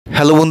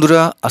Hello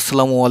বন্ধুরা,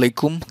 আসসালামু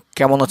আলাইকুম।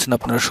 কেমন আছেন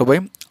আপনারা সবাই?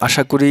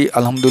 আশা করি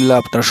আলহামদুলিল্লাহ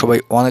আপনারা সবাই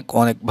অনেক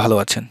অনেক ভালো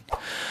আছেন।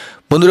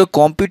 বন্ধুরা,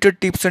 কম্পিউটার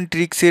টিপস অ্যান্ড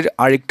ট্রিক্সের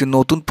আরেকটি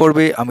নতুন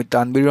পর্বে আমি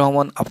তানভীর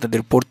রহমান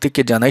আপনাদের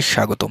প্রত্যেককে জানাই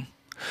স্বাগতম।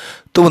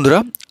 তো বন্ধুরা,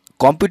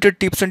 কম্পিউটার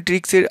টিপস অ্যান্ড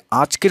ট্রিক্সের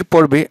আজকের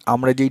পর্বে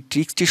আমরা যেই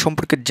ট্রিক্সটি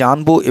সম্পর্কে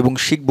জানবো এবং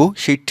শিখবো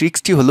সেই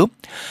ট্রিক্সটি হলো,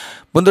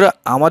 বন্ধুরা,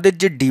 আমাদের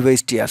যে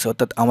ডিভাইসটি আছে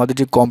অর্থাৎ আমাদের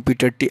যে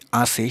কম্পিউটারটি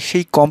আছে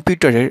সেই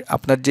কম্পিউটারের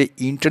আপনার যে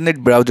ইন্টারনেট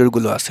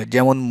ব্রাউজারগুলো আছে,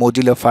 যেমন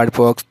মজিলা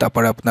ফায়ারফক্স,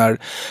 তারপর আপনার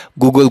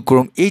গুগল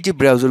ক্রোম, এই যে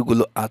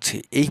ব্রাউজারগুলো আছে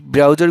এই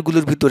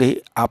ব্রাউজারগুলোর ভিতরে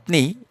আপনি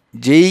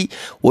যেই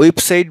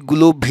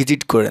ওয়েবসাইটগুলো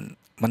ভিজিট করেন,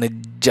 মানে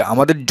যা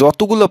আমাদের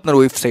যতগুলো আপনার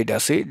ওয়েবসাইট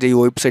আছে, যেই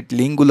ওয়েবসাইট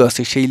লিঙ্কগুলো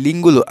আছে সেই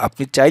লিঙ্কগুলো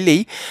আপনি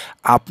চাইলেই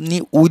আপনি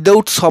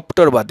উইদাউট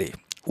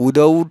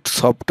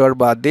সফটওয়্যার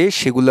বাদে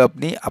সেগুলো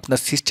আপনি আপনার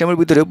সিস্টেমের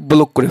ভিতরে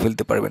ব্লক করে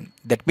ফেলতে পারবেন।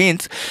 দ্যাট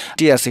মিনস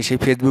যে আছে সেই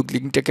ফেসবুক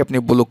লিঙ্কটাকে আপনি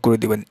ব্লক করে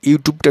দিবেন,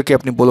 ইউটিউবটাকে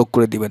আপনি ব্লক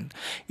করে দিবেন।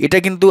 এটা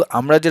কিন্তু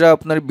আমরা যারা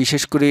আপনার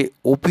বিশেষ করে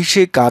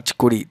অফিসে কাজ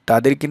করি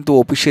তাদের কিন্তু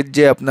অফিসের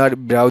যে আপনার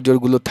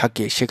ব্রাউজারগুলো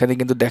থাকে সেখানে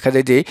কিন্তু দেখা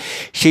যায় যে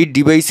সেই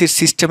ডিভাইসের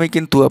সিস্টেমে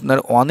কিন্তু আপনার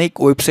অনেক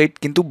ওয়েবসাইট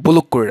কিন্তু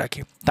ব্লক করে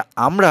রাখে। তা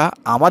আমরা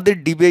আমাদের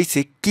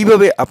ডিভাইসে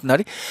কিভাবে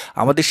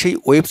আমাদের সেই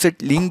ওয়েবসাইট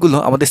লিঙ্কগুলো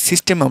আমাদের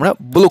সিস্টেমে আমরা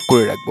ব্লক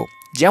করে রাখবো।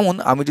 যেমন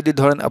আমি যদি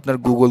ধরেন আপনার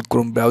গুগল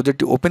ক্রোম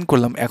ব্রাউজারটি ওপেন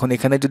করলাম, এখন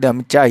এখানে যদি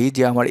আমি চাই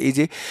যে আমার এই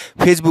যে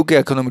ফেসবুকে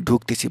এখন আমি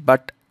ঢুকতেছি,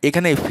 বাট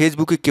এখানে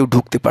ফেসবুকে কেউ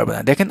ঢুকতে পারবে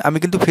না। দেখেন আমি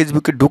কিন্তু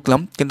ফেসবুকে ঢুকলাম,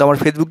 কিন্তু আমার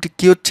ফেসবুকটি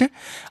কী হচ্ছে,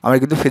 আমার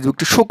কিন্তু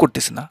ফেসবুকটি শো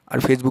করতেছে না, আর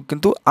ফেসবুক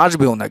কিন্তু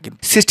আসবেও না, কিন্তু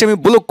সিস্টেমে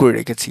ব্লক করে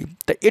রেখেছি।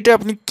 তা এটা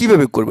আপনি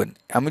কিভাবে করবেন?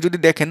 আমি যদি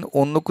দেখেন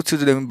অন্য কিছু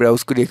যদি আমি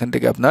ব্রাউজ করি, এখান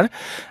থেকে আপনার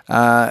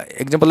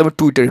এক্সাম্পল আমি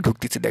টুইটারে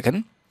ঢুকতেছি, দেখেন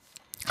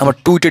আমার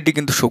টুইটারটি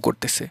কিন্তু শো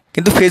করতেছে,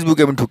 কিন্তু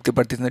ফেসবুকে আমি ঢুকতে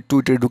পারতেছি না,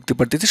 টুইটারে ঢুকতে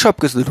পারতেছি, সব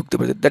কিছুতে ঢুকতে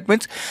পারতেছি। দ্যাট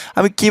মিনস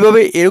আমি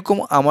কীভাবে এরকম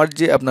আমার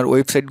যে আপনার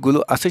ওয়েবসাইটগুলো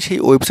আছে সেই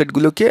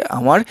ওয়েবসাইটগুলোকে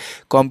আমার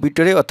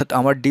কম্পিউটারে অর্থাৎ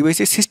আমার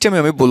ডিভাইসের সিস্টেমে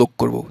আমি ব্লক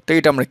করব। তো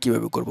এটা আমরা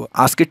কীভাবে করব,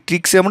 আজকের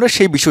ট্রিক্সে আমরা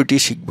সেই বিষয়টি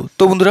শিখব।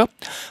 তো বন্ধুরা,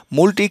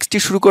 মূল ট্রিক্সটি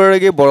শুরু করার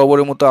আগে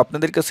বরাবরের মতো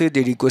আপনাদের কাছে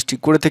যে রিকোয়েস্টটি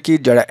করে থাকি,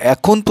 যারা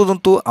এখন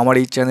পর্যন্ত আমার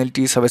এই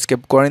চ্যানেলটি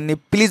সাবস্ক্রাইব করেননি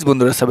প্লিজ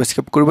বন্ধুরা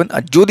সাবস্ক্রাইব করবেন,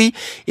 আর যদি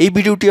এই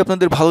ভিডিওটি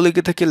আপনাদের ভালো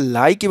লেগে থাকে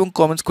লাইক এবং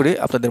কমেন্টস করে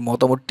আপনাদের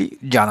মতামতটি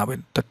জানাবেন।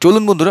 তা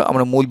চলুন বন্ধুরা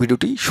আমরা মূল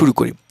ভিডিওটি শুরু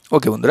করি।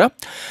 ওকে বন্ধুরা,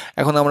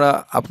 এখন আমরা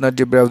আপনার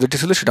যে ব্রাউজারটি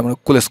ছিল সেটা আমরা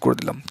ক্লোজ করে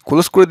দিলাম।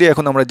 ক্লোজ করে দিয়ে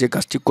এখন আমরা যে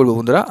কাজটি করবো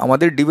বন্ধুরা,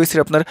 আমাদের ডিভাইসের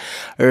আপনার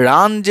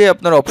রান যে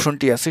আপনার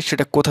অপশনটি আছে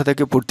সেটা কোথা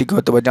থেকে প্রত্যেকে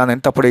হয়তো বা জানেন।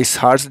 তারপরে এই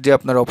সার্চ যে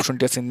আপনার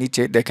অপশনটি আছে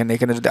নিচে দেখেন,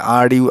 এখানে যদি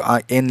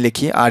RUN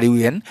লিখি,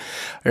 RUN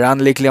রান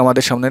লিখলে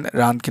আমাদের সামনে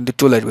রান কিন্তু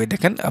চলে আসবে।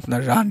 দেখেন আপনার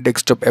রান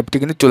ডেস্কটপ অ্যাপটি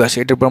কিন্তু চলে আসে,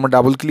 এটার উপর আমরা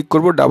ডাবল ক্লিক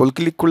করবো, ডাবল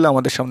ক্লিক করলে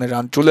আমাদের সামনে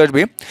রান চলে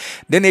আসবে।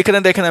 দেন এখানে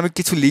দেখেন আমি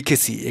কিছু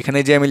লিখেছি, এখানে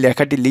যে আমি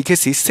লেখাটি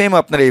লিখেছি সেম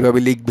আপনারা এইভাবে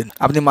লিখবেন।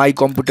 আপনি মাই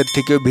কম্পিউটার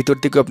থেকেও ভিতর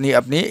থেকেও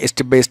আপনি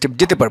স্টেপ বাই স্টেপ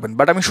যেতে পারবেন,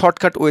 বাট আমি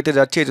শর্টকাট ওয়েতে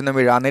যাচ্ছি, এই জন্য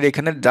আমি রানের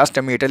এখানে জাস্ট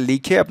আমি এটা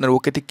লিখে আপনার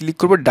ওকেতে ক্লিক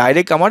করবো,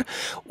 ডাইরেক্ট আমার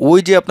ওই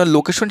যে আপনার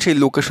লোকেশন সেই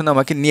লোকেশনে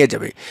আমাকে নিয়ে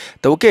যাবে।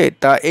 তো ওকে,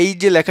 তা এই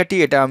যে লেখাটি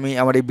এটা আমি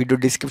আমার এই ভিডিও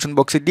ডিসক্রিপশন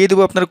বক্সে দিয়ে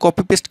দেবো, আপনারা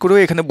কপি পেস্ট করেও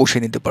এখানে বসে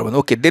নিতে পারবেন।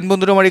 ওকে, দেন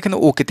বন্ধুরা আমার এখানে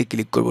ওকেতে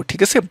ক্লিক করবো,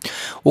 ঠিক আছে।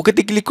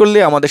 ওকেতে ক্লিক করলে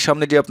আমাদের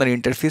সামনে যে আপনার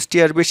ইন্টারফেসটি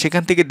আসবে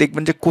সেখান থেকে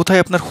দেখবেন যে কোথায়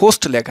আপনার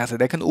হোস্ট লেখা আছে,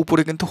 দেখেন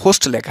উপরে কিন্তু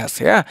হোস্ট লেখা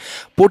আছে। হ্যাঁ,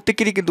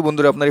 প্রত্যেকেরই কিন্তু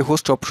বন্ধুরা আপনার এই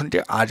হোস্ট অপশনটি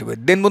আসবে।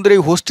 দেন বন্ধুরা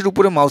এই হোস্টের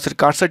উপরে মাউসের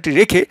কার্সারটি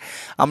রেখে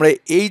আমরা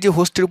এই যে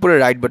হোস্টের উপরে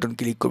রাইট বাটন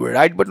ক্লিক করবো।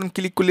 রাইট বাটন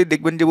ক্লিক করলে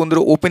দেখবেন যে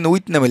বন্ধুরা ওপেন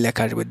উইথ নামে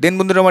লেখা আসবে। দেন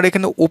বন্ধুরা আমার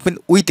এখানে ওপেন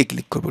উইথে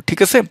ক্লিক করবো, ঠিক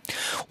আছে।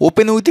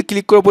 ওপেন উইথে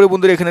ক্লিক করার পরে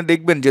বন্ধুরা এখানে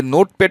দেখবেন যে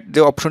নোটপ্যাড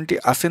যে অপশনটি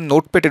আছে,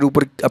 নোটপ্যাডের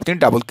উপর আপনি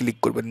ডাবল ক্লিক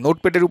করবেন।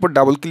 নোটপ্যাডের উপর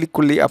ডাবল ক্লিক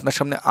করলেই আপনার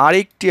সামনে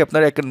আরেকটি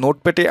আপনার একটা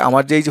নোটপ্যাডে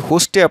আমার যে এই যে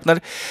হোস্টে আপনার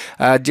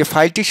যে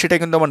ফাইলটি সেটা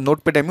কিন্তু আমার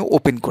নোটপ্যাডে আমি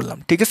ওপেন করলাম,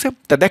 ঠিক আছে।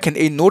 তা দেখেন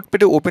এই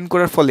নোটপ্যাডে ওপেন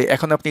করার ফলে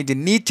এখন আপনি যে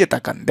নিচে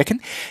তাকান, দেখেন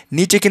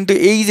নিচে কিন্তু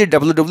এই যে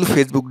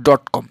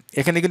www.facebook.com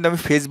এখানে কিন্তু আমি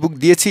ফেসবুক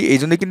দিয়েছি, এই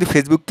জন্য কিন্তু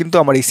ফেসবুক কিন্তু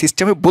আমার এই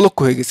সিস্টেমে ব্লক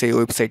হয়ে গেছে এই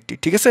ওয়েবসাইটটি,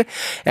 ঠিক আছে।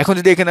 এখন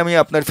যদি এখানে আমি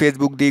আপনার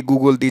ফেসবুক দিই,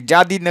 গুগল দিই, যা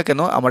দিই না কেন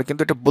আমার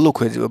কিন্তু এটা ব্লক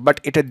হয়ে যাবে, বাট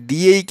এটা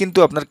দিয়েই কিন্তু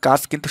আপনার কাজ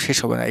কিন্তু শেষ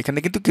হবে না, এখানে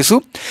কিন্তু কিছু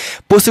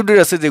প্রসিডিউর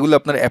আছে যেগুলো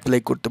আপনার অ্যাপ্লাই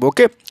করতে হবে।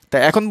 ওকে, তা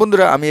এখন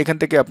বন্ধুরা আমি এখান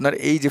থেকে আপনার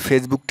এই যে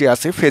ফেসবুকটি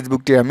আছে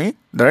ফেসবুকটি আমি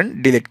ধরেন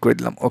ডিলিট করে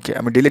দিলাম। ওকে,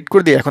 আমি ডিলিট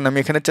করে দিই, এখন আমি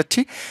এখানে চাচ্ছি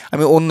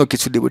আমি অন্য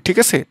কিছু দেবো, ঠিক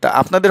আছে। তা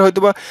আপনাদের হয়তো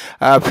বা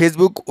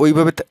ফেসবুক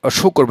ওইভাবে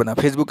শো করবে না,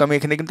 ফেসবুক আমি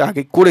এখানে কিন্তু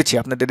আগে করেছি,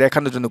 আপনাদের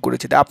দেখানোর জন্য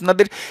করেছি, তা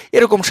আপনাদের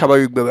এরকম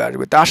স্বাভাবিকভাবে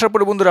আসবে। তা আসার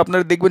পরে বন্ধুরা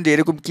আপনারা দেখবেন যে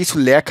এরকম কিছু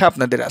লেখা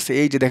আপনাদের আছে,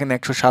 এই যে দেখেন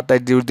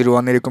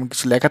 127.0.0.1 এরকম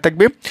কিছু লেখা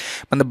থাকবে,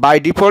 মানে বাই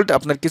ডিফল্ট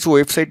আপনার কিছু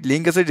ওয়েবসাইট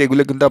লিঙ্ক আছে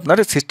যেগুলো কিন্তু আপনার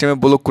সিস্টেমে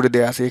ব্লক করে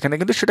দেওয়া আছে, এখানে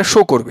কিন্তু সেটা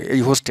শো করবে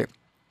এই হোস্টে।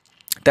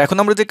 তো এখন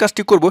আমরা যে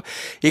কাজটি করব,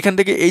 এখান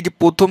থেকে এই যে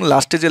প্রথম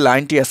লাস্টে যে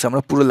লাইনটি আছে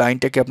আমরা পুরো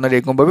লাইনটাকে আপনার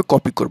এরকমভাবে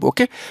কপি করব।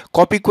 ওকে,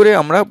 কপি করে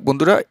আমরা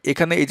বন্ধুরা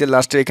এখানে এই যে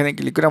লাস্টে এখানে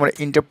ক্লিক করে আমরা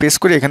ইন্টার প্রেস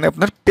করে এখানে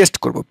আপনার পেস্ট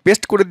করব।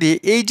 পেস্ট করে দিয়ে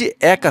এই যে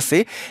এক আছে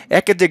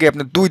একের জায়গায়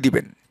আপনি 2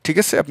 দিবেন, ঠিক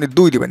আছে, আপনি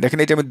 2 দিবেন। দেখেন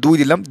এই যে আমি 2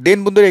 দিলাম। দেন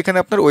বন্ধুরা এখানে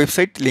আপনার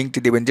ওয়েবসাইট লিঙ্কটি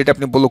দেবেন যেটা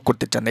আপনি ব্লক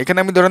করতে চান। এখানে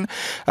আমি ধরেন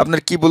আপনার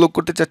কি ব্লক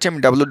করতে চাচ্ছি, আমি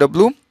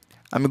www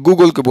আমি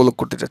গুগলকে ব্লক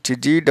করতে চাচ্ছি,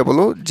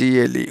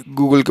 GOOGLE,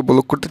 গুগলকে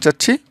ব্লক করতে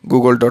চাচ্ছি,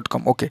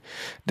 google.com। ওকে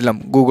দিলাম,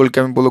 গুগলকে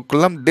আমি ব্লক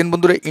করলাম। দেন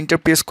বন্ধুরা ইন্টার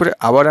প্রেস করে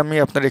আবার আমি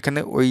আপনার এখানে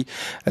ওই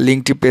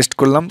লিঙ্কটি পেস্ট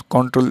করলাম,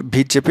 Ctrl+V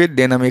চেপে।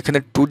 দেন আমি এখানে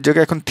 2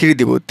 জায়গায় এখন 3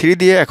 দিব, 3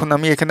 দিয়ে এখন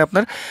আমি এখানে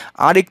আপনার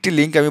আরেকটি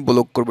লিঙ্ক আমি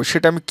ব্লক করব।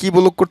 সেটা আমি কি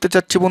ব্লক করতে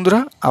চাচ্ছি বন্ধুরা,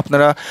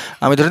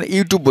 আমি ধরেন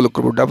ইউটিউব ব্লক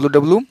করবো,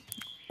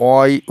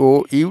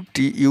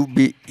 www.youtube,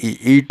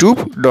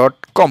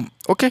 youtube.com।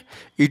 ওকে,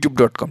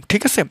 youtube.com,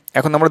 ঠিক আছে।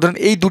 এখন আমরা ধরেন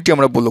এই দুটি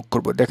আমরা ব্লক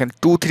করব। দেখেন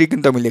 2 3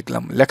 কিন্তু আমি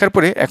লিখলাম, লেখার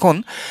পরে এখন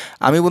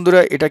আমি বন্ধুরা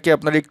এটাকে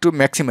আপনার একটু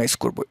ম্যাক্সিমাইজ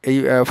করব। এই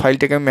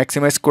ফাইলটাকে আমি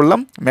ম্যাক্সিমাইজ করলাম,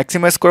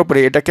 ম্যাক্সিমাইজ করার পরে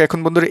এটাকে এখন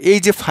বন্ধুরা এই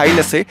যে ফাইল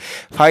আছে,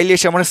 ফাইলে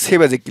এসে আমরা সেভ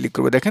অ্যাজে ক্লিক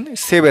করব। দেখেন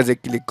সেভ অ্যাজে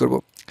ক্লিক করব,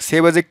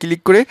 সেভ অ্যাজে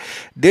ক্লিক করে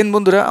দেন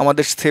বন্ধুরা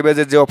আমাদের সেভ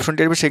অ্যাজের যে অপশনটি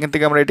আসবে সেখান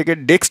থেকে আমরা এটাকে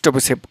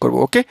ডেস্কটপে সেভ করব।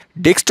 ওকে,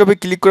 ডেস্কটপে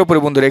ক্লিক করার পরে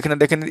বন্ধুরা এখানে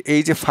দেখেন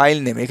এই যে ফাইল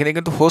নেম, এখানে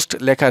কিন্তু হোস্ট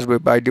লেখা আসবে,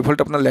 বাই ডিফল্ট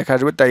আপনার লেখা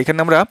আসবে। তাই এখানে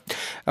আমরা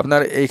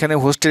আপনার এইখানে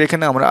হোস্টের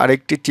এখানে আমরা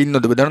আরেকটি চিহ্ন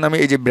দেবো। ধরুন আমি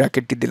এই যে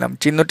ব্র্যাকেটটি দিলাম,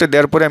 চিহ্নটা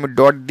দেওয়ার পরে আমি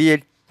ডট দিয়ে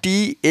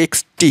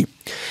txt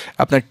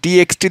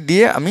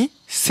দিয়ে আমি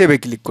সেভে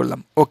ক্লিক করলাম।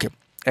 ওকে,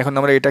 এখন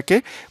আমরা এটাকে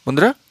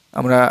বন্ধুরা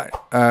আমরা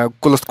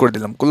ক্লোজ করে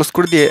দিলাম। ক্লোজ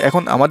করে দিয়ে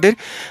এখন আমাদের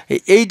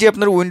এই যে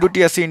আপনার উইন্ডোটি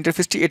আছে,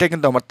 ইন্টারফেসটি, এটা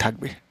কিন্তু আমার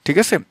থাকবে, ঠিক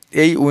আছে।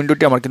 এই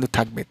উইন্ডোটি আমার কিন্তু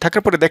থাকবে।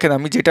 থাকার পরে দেখেন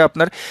আমি যেটা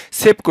আপনার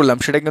সেভ করলাম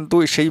সেটা কিন্তু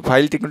সেই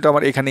ফাইলটি কিন্তু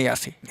আমার এখানেই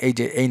আছে, এই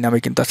যে এই নামে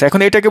কিন্তু আছে। এখন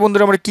এটাকে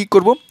বন্ধুরা আমরা কি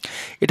করব,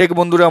 এটাকে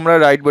বন্ধুরা আমরা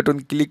রাইট বাটন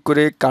ক্লিক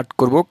করে কাট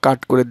করব, কাট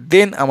করে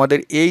দেন আমাদের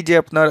এই যে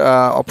আপনার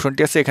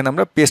অপশনটি আছে এখানে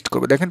আমরা পেস্ট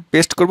করব। দেখেন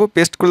পেস্ট করব,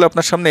 পেস্ট করলে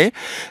আপনার সামনে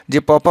যে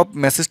পপ আপ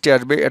মেসেজটি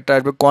আসবে, এটা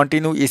আসবে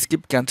কন্টিনিউ,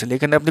 স্কিপ, ক্যান্সেল।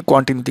 এখানে আপনি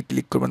কন্টিনিউতে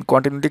ক্লিক করবেন,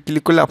 কন্টিনিউতে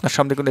ক্লিক করলে আপনার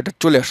সামনে কিন্তু এটা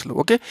চলে আসলো।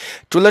 ওকে,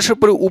 চলে আসার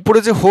পরে উপরে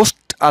যে হোস্ট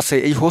আছে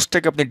এই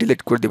হোস্টটাকে আপনি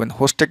ডিলিট করে দেবেন।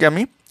 হোস্টটাকে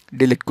আমি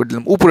ডিলিট করে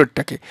দিলাম,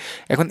 উপরেরটাকে।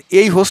 এখন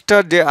এই হোস্টটা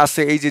যে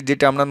আছে, এই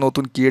যেটা আমরা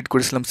নতুন ক্রিয়েট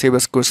করেছিলাম, সেভ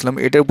অ্যাজ করেছিলাম,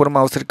 এটার উপর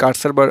মাউসের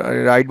কার্সার বা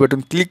রাইট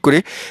বাটন ক্লিক করে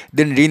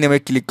দেন রিনেমে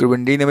ক্লিক করবেন।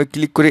 রিনেমে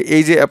ক্লিক করে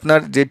এই যে আপনার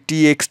যে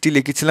txt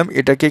লিখেছিলাম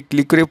এটাকে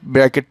ক্লিক করে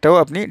ব্র্যাকেটটাও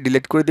আপনি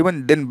ডিলিট করে দেবেন।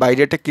 দেন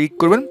বাইরেটা ক্লিক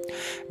করবেন,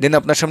 দেন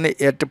আপনার সামনে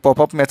একটা পপ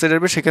আপ মেসেজ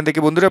আসবে, সেখান থেকে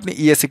বন্ধুরা আপনি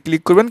ইএসএ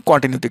ক্লিক করবেন,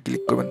 কন্টিনিউতে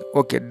ক্লিক করবেন।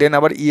 ওকে, দেন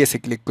আবার ইএসএ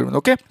ক্লিক করবেন।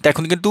 ওকে,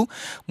 এখন কিন্তু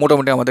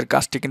মোটামুটি আমাদের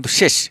কাজটি কিন্তু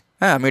শেষ।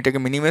 হ্যাঁ, আমি এটাকে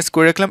মিনিমাইজ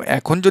করে রাখলাম।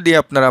 এখন যদি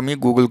আমি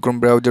গুগল ক্রোম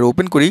ব্রাউজার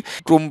ওপেন করি,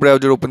 ক্রোম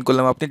ব্রাউজার ওপেন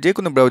করলাম, আপনি যে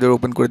কোনো ব্রাউজার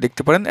ওপেন করে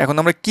দেখতে পারেন। এখন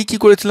আমরা কি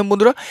করেছিলাম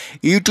বন্ধুরা,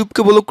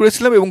 ইউটিউবকে ব্লক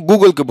করেছিলাম এবং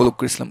গুগলকে ব্লক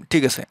করেছিলাম,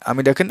 ঠিক আছে।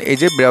 আমি দেখেন এই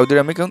যে ব্রাউজারে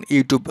আমি এখন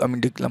ইউটিউব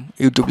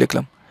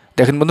লিখলাম।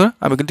 দেখেন বন্ধুরা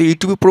আমি কিন্তু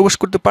ইউটিউবে প্রবেশ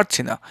করতে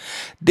পারছি না।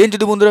 দেন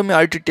যদি বন্ধুরা আমি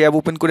আরেকটি ট্যাব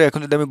ওপেন করে এখন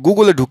যদি আমি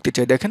গুগলে ঢুকতে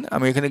চাই, দেখেন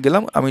আমি এখানে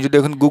গেলাম, আমি যদি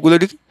এখন গুগলে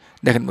ঢুকি,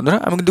 দেখেন বন্ধুরা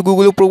আমি কিন্তু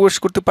গুগলে প্রবেশ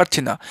করতে পারছি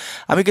না।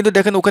 আমি কিন্তু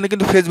দেখেন ওখানে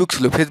কিন্তু ফেসবুক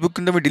ছিল, ফেসবুক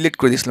কিন্তু আমি ডিলিট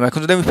করে দিয়েছিলাম। এখন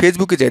যদি আমি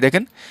ফেসবুকে যাই,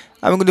 দেখেন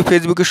আমি কিন্তু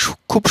ফেসবুকে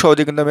খুব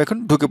সহজে কিন্তু আমি এখন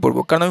ঢুকে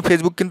পড়বো, কারণ আমি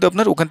ফেসবুক কিন্তু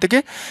আপনার ওখান থেকে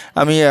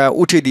আমি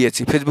উঠিয়ে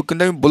দিয়েছি, ফেসবুক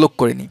কিন্তু আমি ব্লক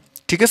করিনি,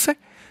 ঠিক আছে।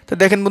 তো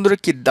দেখেন বন্ধুরা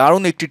কি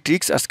দারুণ একটি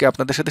ট্রিক্স আজকে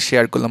আপনাদের সাথে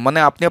শেয়ার করলাম। মানে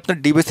আপনি আপনার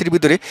ডিভাইসের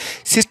ভিতরে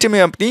সিস্টেমে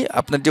আপনি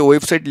আপনার যে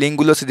ওয়েবসাইট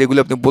লিঙ্কগুলো আছে যেগুলো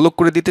আপনি ব্লক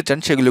করে দিতে চান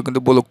সেগুলো কিন্তু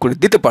ব্লক করে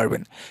দিতে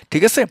পারবেন,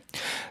 ঠিক আছে।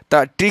 তা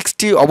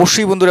ট্রিক্সটি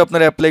অবশ্যই বন্ধুরা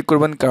আপনারা অ্যাপ্লাই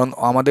করবেন, কারণ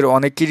আমাদের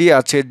অনেকেরই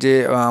আছে যে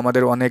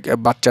আমাদের অনেক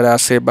বাচ্চারা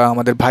আছে বা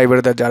আমাদের ভাই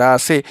বোনেরা যারা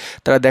আছে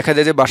তারা দেখা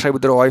যায় যে বাসার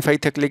ভিতরে ওয়াইফাই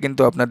থাকলে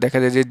কিন্তু আপনার দেখা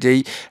যায় যে যেই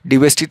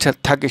ডিভাইসটি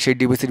থাকে সেই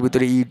ডিভাইসের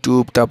ভিতরে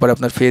ইউটিউব, তারপর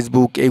আপনার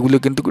ফেসবুক, এগুলো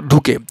কিন্তু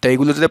ঢুকে। তাই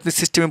এগুলো যদি আপনি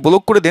সিস্টেমে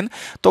ব্লক করে দেন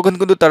তখন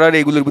কিন্তু তারা আর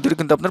এগুলোর ভিতরে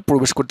কিন্তু আপনার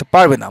প্রবেশ করতে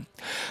পারবে না।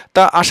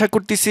 তা আশা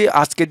করতেছি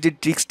আজকের যে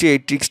ট্রিক্সটি, এই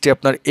ট্রিক্সটি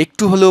আপনার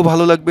একটু হলেও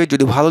ভালো লাগবে।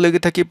 যদি ভালো লেগে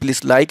থাকে প্লিজ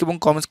লাইক এবং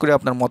কমেন্টস করে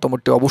আপনার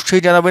মতামতটি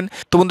অবশ্যই জানাবেন।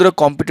 তো বন্ধুরা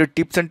কম্পিউটার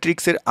টিপস অ্যান্ড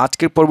ট্রিক্সের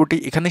আজকের পর্বটি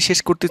এখানে শেষ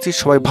করতেছি।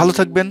 সবাই ভালো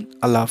থাকবেন,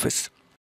 আল্লাহ হাফেজ।